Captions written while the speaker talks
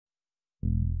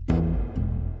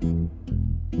A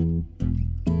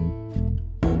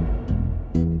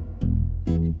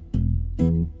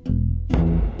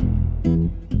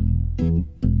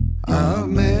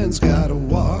man's gotta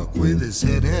walk with his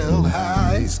head held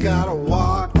high. He's gotta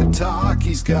walk the talk,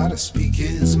 he's gotta speak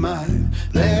his mind.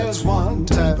 There's one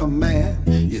type of man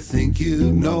you think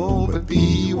you know, but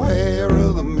beware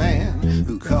of the man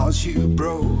who calls you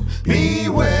bro.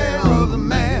 Beware of the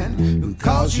man who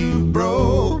calls you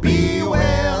bro.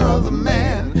 Beware of the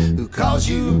man who calls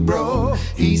you bro.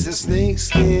 He's a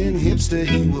snakeskin hipster,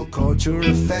 he will court your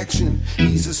affection.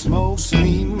 He's a smoke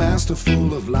screen master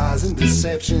full of lies and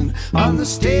deception. On the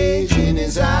stage in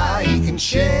his eye he can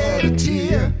shed a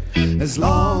tear, as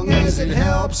long as it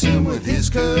helps him with his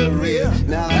career.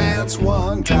 Now that's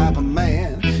one type of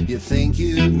man you think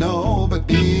you know, but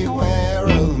beware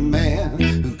of the man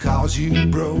who calls you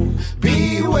bro.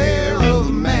 Beware of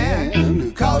the man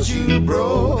who calls you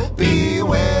bro.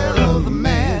 Beware of the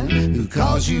man who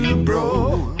calls you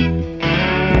bro.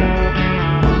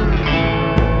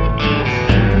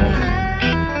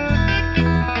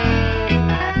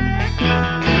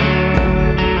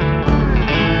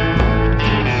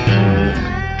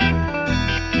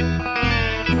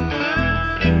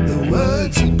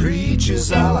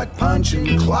 Are like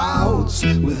punching clouds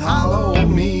with hollow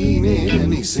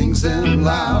meaning, he sings them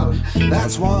loud.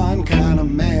 That's one kind of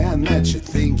man that you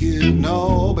think you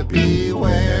know, but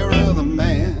beware of the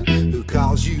man who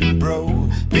calls you bro.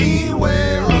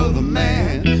 Beware of the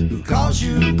man who calls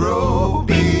you bro.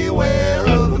 Beware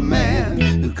of the man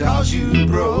who calls you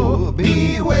bro.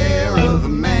 Beware of the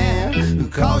man who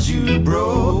calls you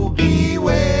bro.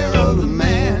 Beware of the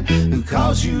man who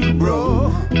calls you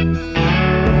bro.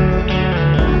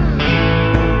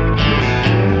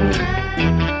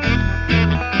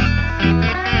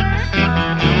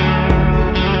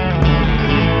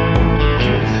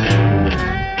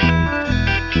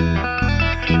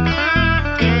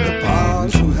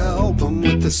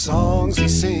 The songs he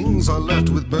sings are left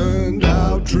with burned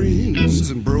out dreams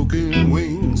and broken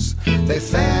wings. They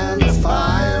fan the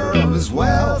fire of his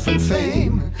wealth and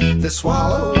fame. They're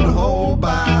swallowed whole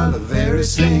by the very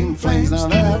same flames. Now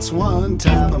that's one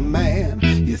type of man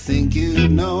you think you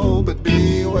know, but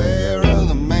beware of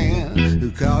the man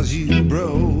who calls you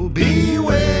bro.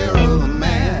 Beware of the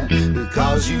man who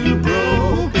calls you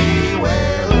bro.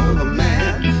 Beware of the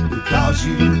man who calls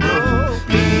you bro.